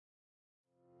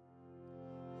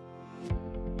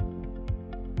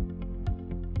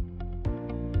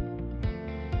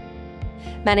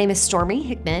My name is Stormy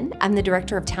Hickman. I'm the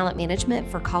Director of Talent Management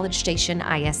for College Station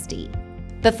ISD.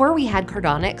 Before we had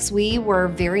Cardonex, we were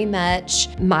very much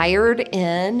mired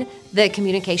in the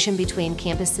communication between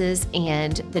campuses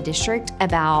and the district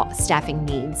about staffing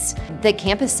needs. The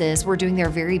campuses were doing their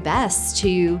very best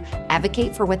to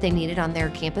advocate for what they needed on their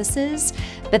campuses,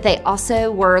 but they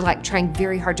also were trying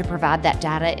very hard to provide that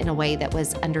data in a way that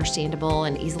was understandable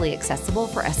and easily accessible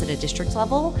for us at a district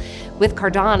level. With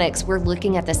Cardonex, we're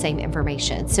looking at the same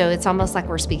information. So it's almost like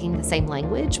we're speaking the same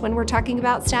language when we're talking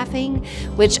about staffing,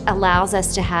 which allows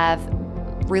us to have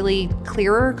really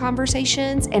clearer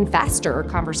conversations and faster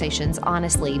conversations,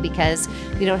 honestly, because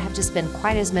we don't have to spend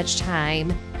quite as much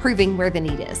time proving where the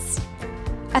need is.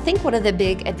 I think one of the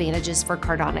big advantages for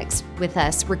Cardonex with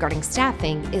us regarding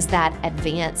staffing is that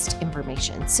advanced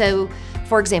information. So,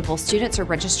 for example, students are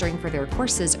registering for their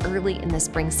courses early in the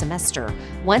spring semester.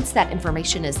 Once that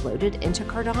information is loaded into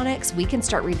Cardonex, we can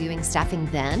start reviewing staffing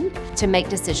then to make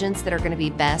decisions that are going to be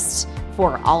best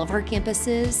for all of our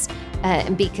campuses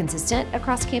and be consistent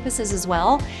across campuses as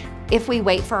well. If we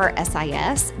wait for our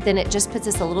SIS, then it just puts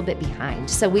us a little bit behind.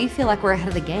 So we feel like we're ahead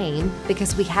of the game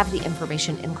because we have the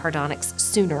information in Cardonex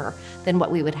sooner than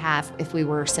what we would have if we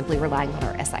were simply relying on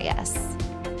our SIS.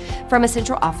 From a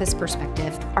central office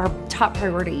perspective, our top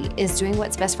priority is doing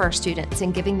what's best for our students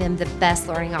and giving them the best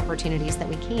learning opportunities that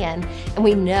we can. And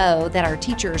we know that our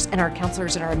teachers and our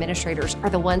counselors and our administrators are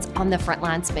the ones on the front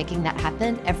lines making that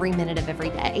happen every minute of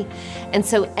every day. And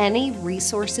so any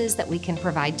resources that we can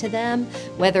provide to them,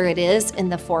 whether it is in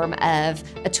the form of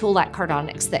a tool like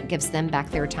Cardonex that gives them back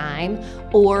their time,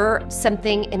 or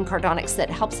something in Cardonex that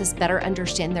helps us better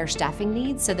understand their staffing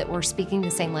needs so that we're speaking the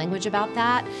same language about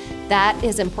that, that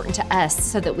is important to us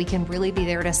so that we can really be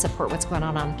there to support what's going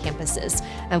on campuses.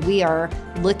 And we are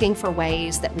looking for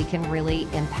ways that we can really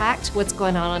impact what's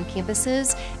going on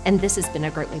campuses, and this has been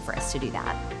a great way for us to do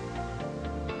that.